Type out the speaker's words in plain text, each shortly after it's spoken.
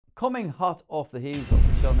Coming hot off the heels of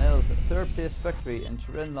Chanel's third place victory in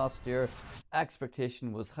Turin last year,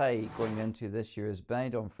 expectation was high going into this year's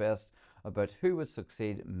Benidorm Fest about who would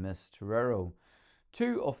succeed Miss Torero.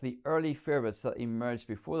 Two of the early favourites that emerged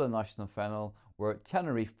before the national final were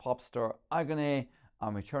Tenerife pop star Eaea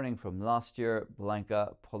and returning from last year,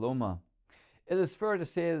 Blanca Paloma. It is fair to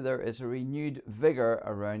say there is a renewed vigour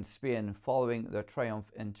around Spain following their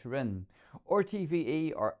triumph in Turin.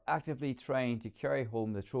 Eaea are actively trying to carry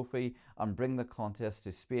home the trophy and bring the contest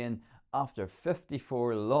to Spain after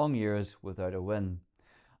 54 long years without a win.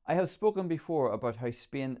 I have spoken before about how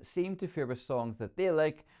Spain seem to favour songs that they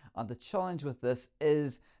like, and the challenge with this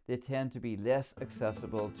is they tend to be less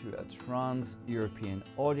accessible to a trans-European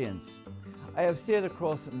audience. I have said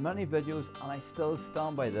across many videos, and I still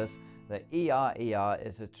stand by this, that Eaea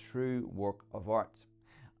is a true work of art.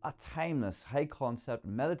 A timeless, high-concept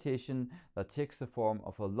meditation that takes the form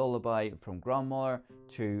of a lullaby from grandmother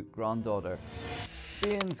to granddaughter.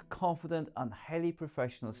 Spain's confident and highly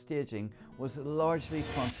professional staging was largely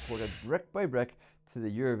transported brick by brick to the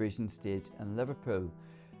Eurovision stage in Liverpool.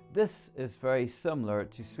 This is very similar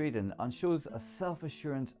to Sweden and shows a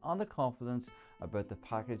self-assurance and a confidence about the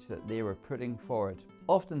package that they were putting forward.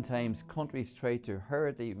 Oftentimes, countries try to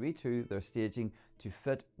hurriedly retool their staging to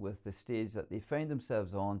fit with the stage that they find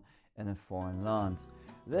themselves on in a foreign land.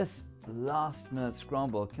 This last-minute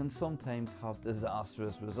scramble can sometimes have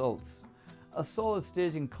disastrous results. A solid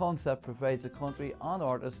staging concept provides a country and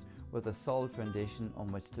artist with a solid foundation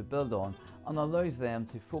on which to build on and allows them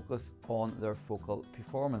to focus on their focal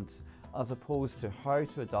performance, as opposed to how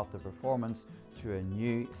to adapt the performance to a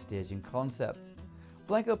new staging concept.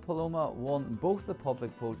 Blanca Paloma won both the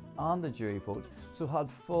public vote and the jury vote, so had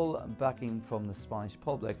full backing from the Spanish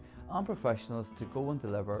public and professionals to go and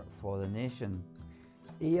deliver for the nation.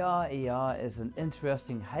 Eaea is an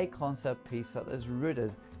interesting high concept piece that is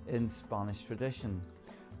rooted in Spanish tradition.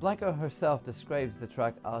 Blanca herself describes the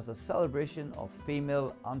track as a celebration of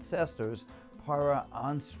female ancestors, power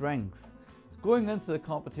and strength. Going into the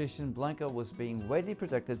competition, Blanca was being widely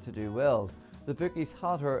predicted to do well. The bookies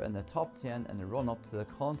had her in the top 10 in the run-up to the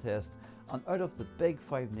contest, and out of the big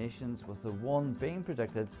 5 nations was the one being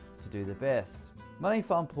predicted to do the best. Many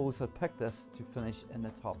fan polls had picked this to finish in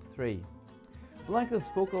the top 3. Blanca's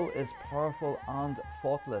vocal is powerful and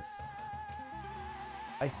faultless.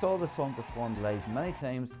 I saw the song performed live many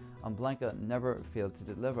times, and Blanca never failed to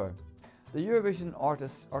deliver. The Eurovision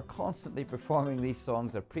artists are constantly performing these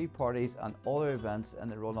songs at pre-parties and other events in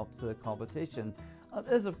the run-up to the competition, and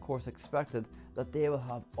it is of course expected that they will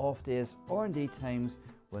have off days or indeed times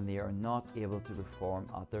when they are not able to perform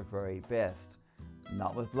at their very best.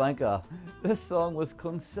 Not with Blanca. This song was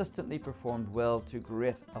consistently performed well to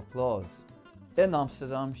great applause. In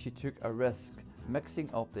Amsterdam, she took a risk, mixing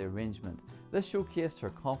up the arrangement. This showcased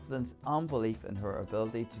her confidence and belief in her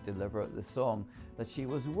ability to deliver the song, that she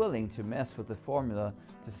was willing to mess with the formula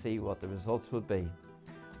to see what the results would be.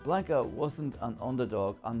 Blanca wasn't an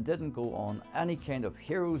underdog and didn't go on any kind of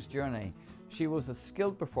hero's journey. She was a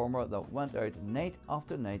skilled performer that went out night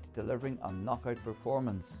after night delivering a knockout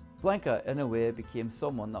performance. Blanca, in a way, became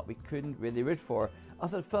someone that we couldn't really root for,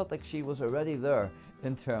 as it felt like she was already there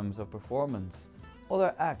in terms of performance.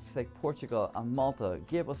 Other acts like Portugal and Malta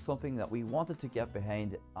gave us something that we wanted to get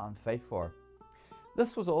behind and fight for.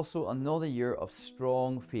 This was also another year of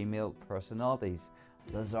strong female personalities.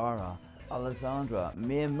 Lazara, Alessandra,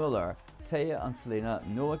 Mae Muller, Taya and Selena,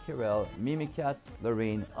 Noah Kirel, Mimikat,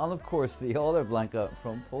 Loreen, and of course the other Blanca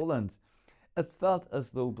from Poland. It felt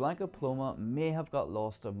as though Blanca Paloma may have got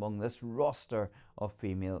lost among this roster of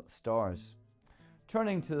female stars.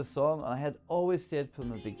 Turning to the song, I had always said from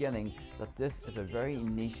the beginning that this is a very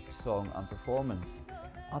niche song and performance.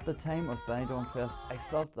 At the time of Benidorm Fest, I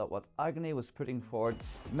felt that what Eaea was putting forward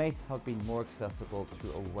might have been more accessible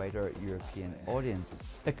to a wider European audience.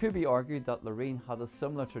 It could be argued that Loreen had a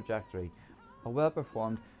similar trajectory, a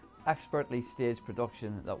well-performed, expertly staged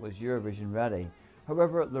production that was Eurovision ready.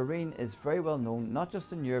 However, Loreen is very well known not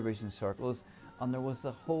just in Eurovision circles, and there was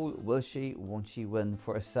the whole will she, won't she win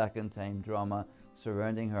for a second time drama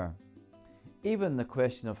surrounding her. Even the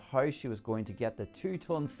question of how she was going to get the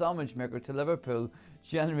 2-ton sandwich maker to Liverpool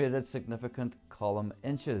generated significant column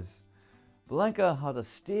inches. Blanca had a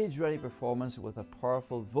stage-ready performance with a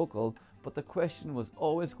powerful vocal, but the question was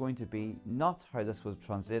always going to be not how this would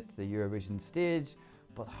translate to the Eurovision stage,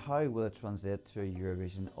 but how will it translate to a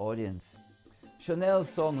Eurovision audience. Chanel's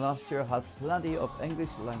song last year has plenty of English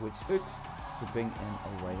language hooks to bring in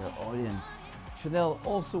a wider audience. Chanel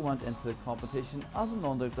also went into the competition as an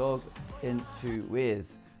underdog in 2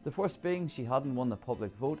 ways. The first being she hadn't won the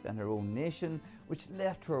public vote in her own nation, which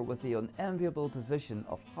left her with the unenviable position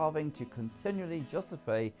of having to continually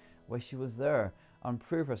justify why she was there and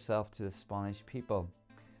prove herself to the Spanish people.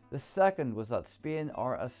 The second was that Spain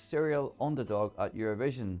are a serial underdog at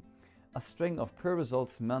Eurovision. A string of poor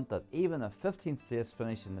results meant that even a 15th place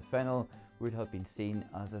finish in the final would have been seen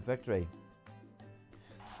as a victory.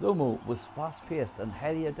 Slow-mo was fast-paced and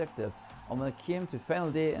highly addictive, and when it came to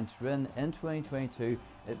final day in Turin in 2022,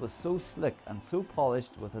 it was so slick and so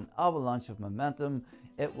polished with an avalanche of momentum,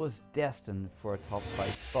 it was destined for a top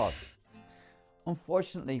 5 spot.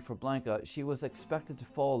 Unfortunately for Blanca, she was expected to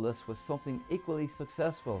follow this with something equally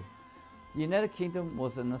successful. The United Kingdom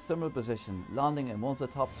was in a similar position. Landing in one of the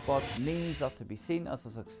top spots means that to be seen as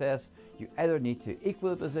a success, you either need to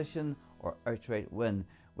equal the position or outright win,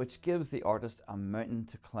 which gives the artist a mountain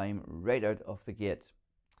to climb right out of the gate.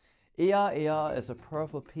 Eaea is a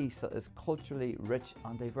powerful piece that is culturally rich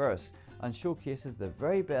and diverse and showcases the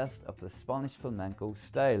very best of the Spanish flamenco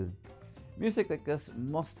style. Music like this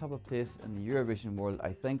must have a place in the Eurovision world,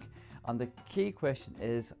 I think, and the key question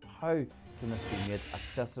is, how can this be made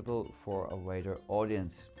accessible for a wider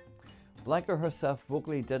audience? Blanca herself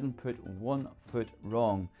vocally didn't put one foot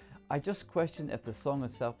wrong. I just question if the song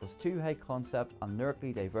itself was too high concept and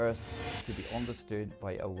lyrically diverse to be understood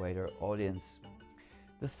by a wider audience.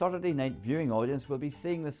 The Saturday night viewing audience will be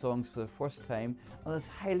seeing the songs for the first time, and it's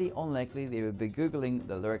highly unlikely they will be googling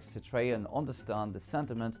the lyrics to try and understand the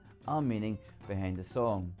sentiment and meaning behind the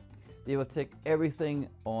song. They will take everything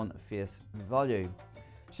on face value.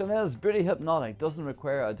 Chanel's Beauty Hypnotic doesn't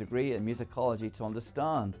require a degree in musicology to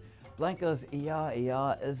understand. Blanca's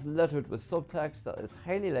Eaea is littered with subtext that is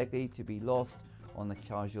highly likely to be lost on the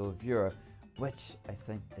casual viewer, which I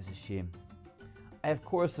think is a shame. I of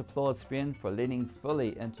course applaud Spain for leaning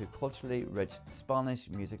fully into culturally rich Spanish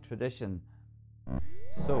music tradition.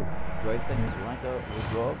 So, do I think Blanca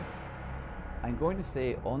was robbed? I'm going to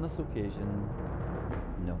say on this occasion,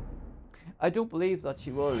 no. I don't believe that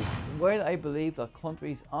she was. While I believe that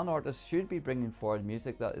countries and artists should be bringing forward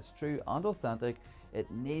music that is true and authentic, it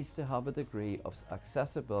needs to have a degree of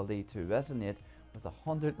accessibility to resonate with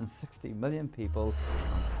 160 million people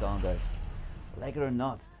and stand out. Like it or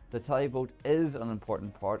not, the televote is an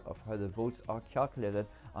important part of how the votes are calculated,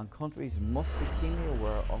 and countries must be keenly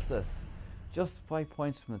aware of this. Just 5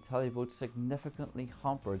 points from the televote significantly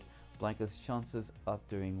hampered Blanca's chances at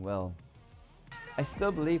doing well. I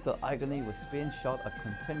still believe that Agony was Spain's shot at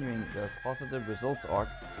continuing their positive results arc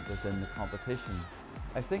within the competition.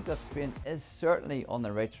 I think that Spain is certainly on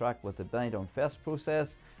the right track with the Benidorm Fest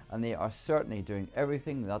process, and they are certainly doing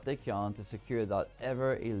everything that they can to secure that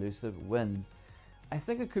ever elusive win. I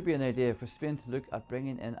think it could be an idea for Spain to look at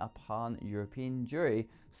bringing in a pan-European jury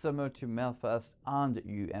similar to Melfest and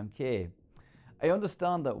UMK. I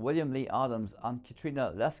understand that William Lee Adams and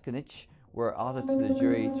Katrina Leskinich were added to the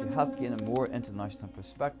jury to help gain a more international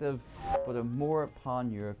perspective, but a more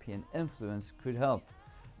pan-European influence could help.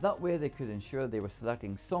 That way they could ensure they were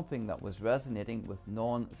selecting something that was resonating with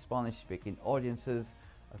non-Spanish speaking audiences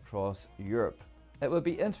across Europe. It will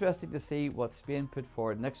be interesting to see what Spain put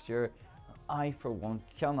forward next year. I, for one,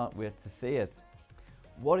 cannot wait to see it.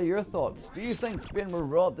 What are your thoughts? Do you think Spain were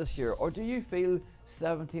robbed this year, or do you feel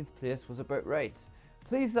 17th place was about right?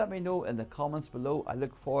 Please let me know in the comments below. I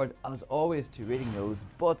look forward, as always, to reading those.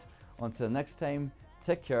 But until next time,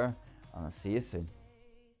 take care, and I'll see you soon.